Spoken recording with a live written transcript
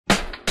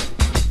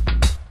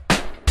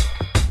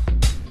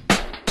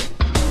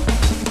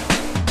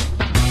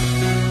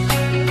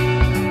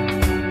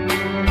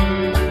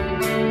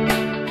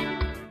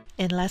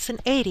Lesson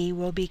 80,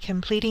 we'll be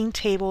completing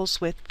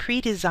tables with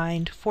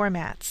predesigned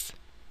formats.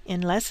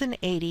 In Lesson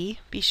 80,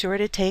 be sure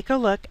to take a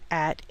look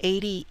at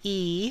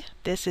 80E.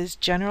 This is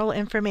general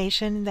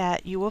information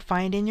that you will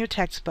find in your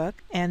textbook,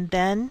 and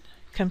then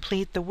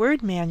complete the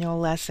word manual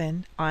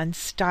lesson on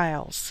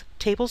styles.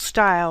 Table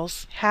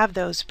styles have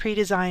those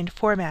predesigned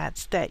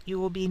formats that you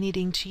will be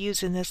needing to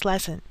use in this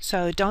lesson,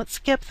 so don't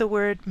skip the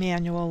word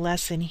manual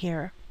lesson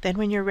here. Then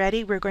when you're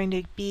ready, we're going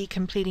to be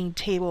completing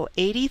table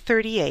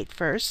 8038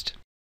 first.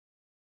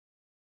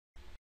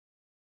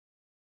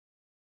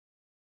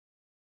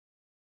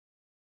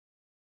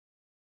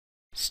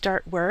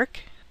 Start work.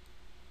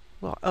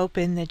 We'll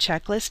open the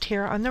checklist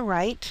here on the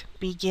right.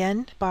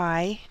 Begin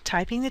by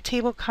typing the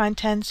table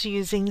contents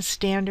using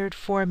standard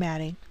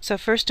formatting. So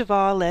first of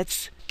all,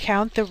 let's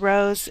count the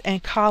rows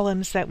and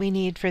columns that we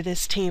need for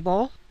this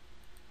table.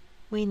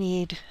 We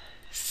need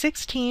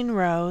 16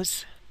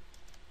 rows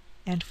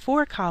and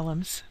 4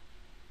 columns.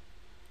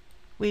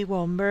 We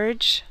will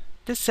merge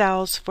the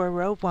cells for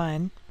row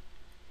 1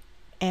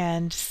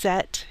 and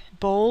set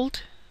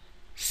bold,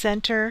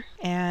 center,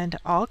 and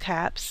all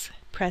caps.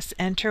 Press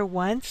enter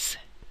once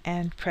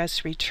and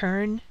press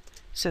return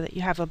so that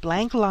you have a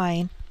blank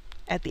line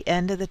at the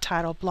end of the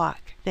title block.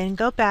 Then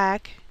go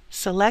back,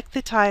 select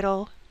the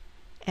title,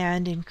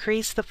 and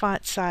increase the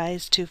font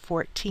size to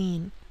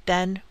 14.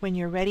 Then when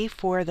you're ready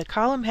for the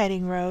column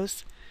heading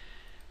rows,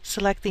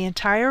 select the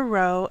entire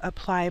row,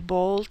 apply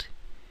bold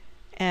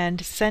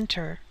and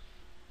center.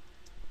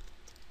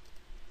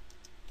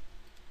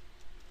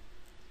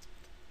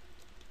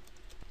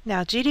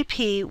 Now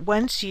GDP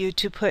wants you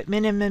to put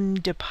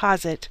minimum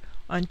deposit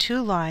on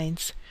 2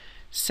 lines,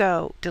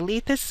 so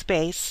delete this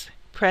space,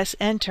 press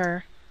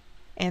enter,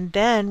 and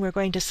then we're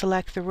going to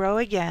select the row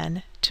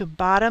again to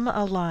bottom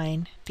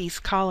align these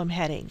column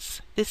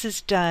headings. This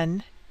is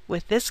done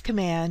with this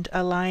command,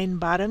 align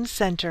bottom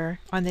center,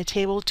 on the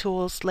Table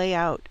Tools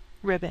Layout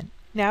ribbon.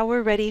 Now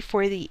we're ready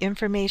for the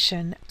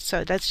information,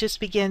 so let's just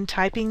begin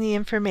typing the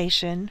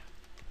information.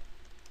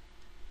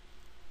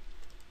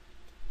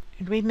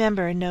 And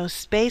remember, no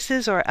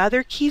spaces or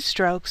other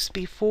keystrokes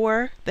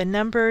before the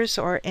numbers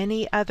or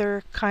any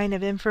other kind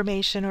of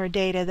information or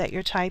data that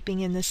you're typing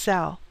in the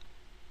cell.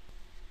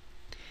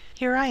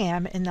 Here I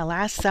am in the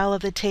last cell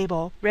of the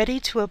table, ready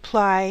to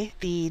apply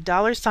the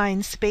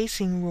 $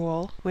 spacing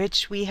rule,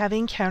 which we have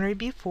encountered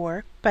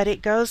before, but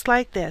it goes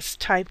like this.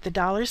 Type the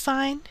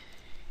 $,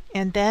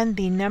 and then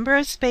the number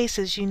of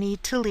spaces you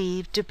need to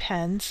leave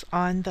depends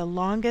on the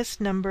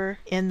longest number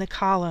in the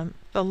column.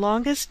 The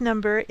longest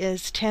number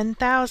is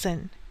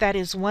 10,000. That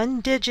is 1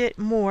 digit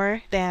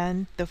more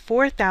than the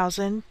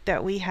 4,000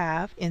 that we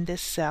have in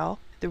this cell.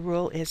 The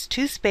rule is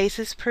 2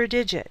 spaces per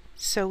digit.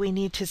 So we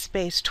need to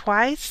space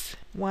twice,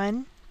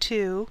 1,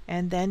 2,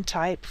 and then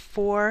type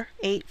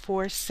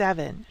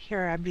 4847.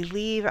 Here I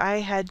believe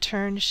I had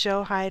turned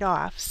show hide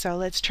off, so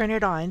let's turn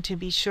it on to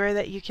be sure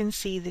that you can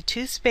see the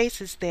 2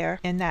 spaces there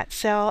in that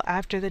cell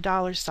after the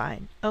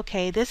 $.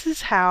 Okay, this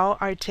is how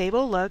our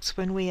table looks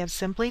when we have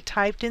simply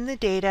typed in the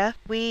data.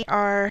 We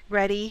are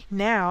ready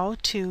now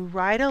to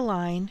right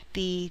align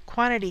the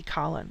quantity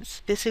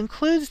columns. This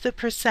includes the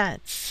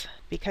percents,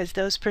 because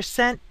those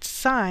percent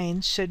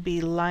signs should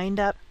be lined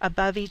up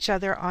above each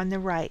other on the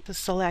right. So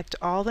select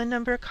all the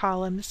number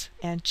columns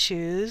and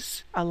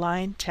choose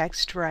Align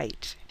Text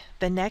Right.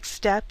 The next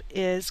step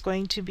is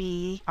going to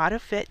be Auto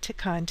Fit to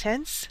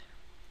Contents.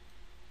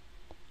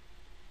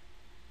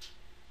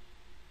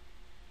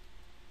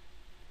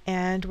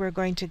 And we're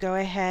going to go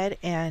ahead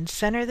and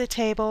center the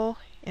table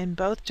in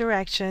both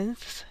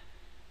directions.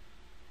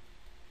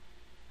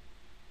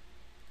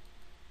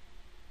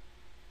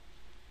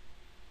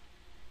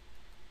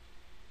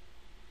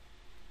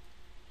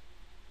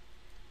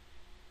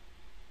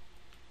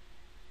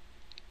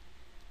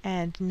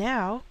 And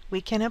now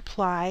we can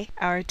apply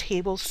our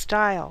table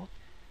style.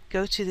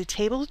 Go to the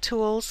Table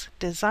Tools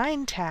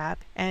Design tab,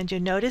 and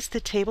you'll notice the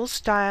Table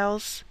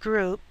Styles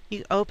group.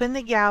 You open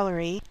the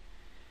gallery.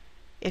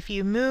 If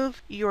you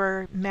move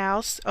your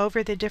mouse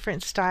over the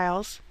different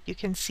styles, you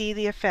can see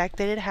the effect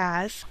that it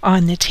has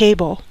on the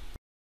table.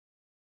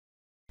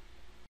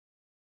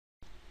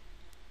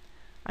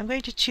 I'm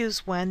going to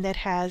choose one that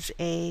has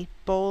a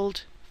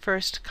bold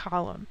first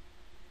column.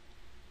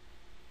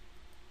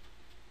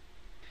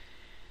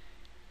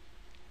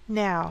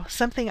 Now,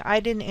 something I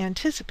didn't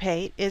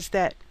anticipate is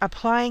that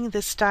applying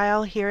the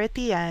style here at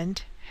the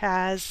end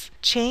has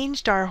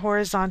changed our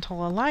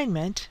horizontal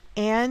alignment,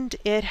 and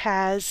it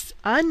has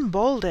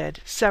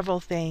unbolded several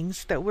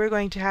things that we're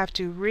going to have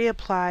to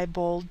reapply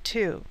bold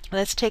to.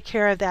 Let's take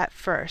care of that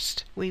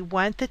first. We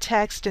want the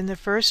text in the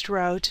first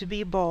row to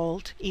be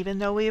bold, even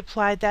though we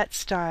applied that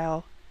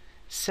style.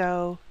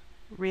 So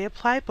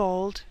reapply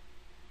bold.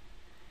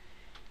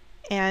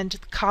 And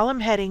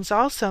column headings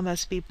also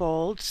must be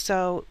bold,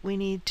 so we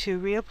need to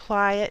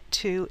reapply it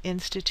to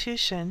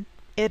institution.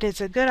 It is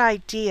a good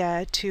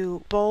idea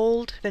to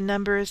bold the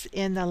numbers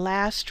in the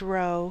last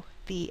row,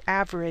 the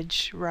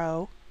average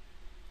row,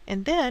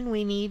 and then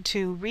we need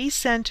to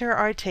recenter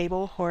our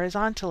table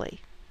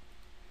horizontally.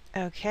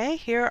 Okay,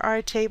 here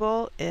our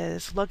table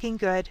is looking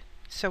good,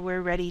 so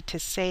we're ready to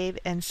save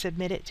and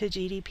submit it to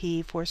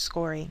GDP for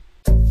scoring.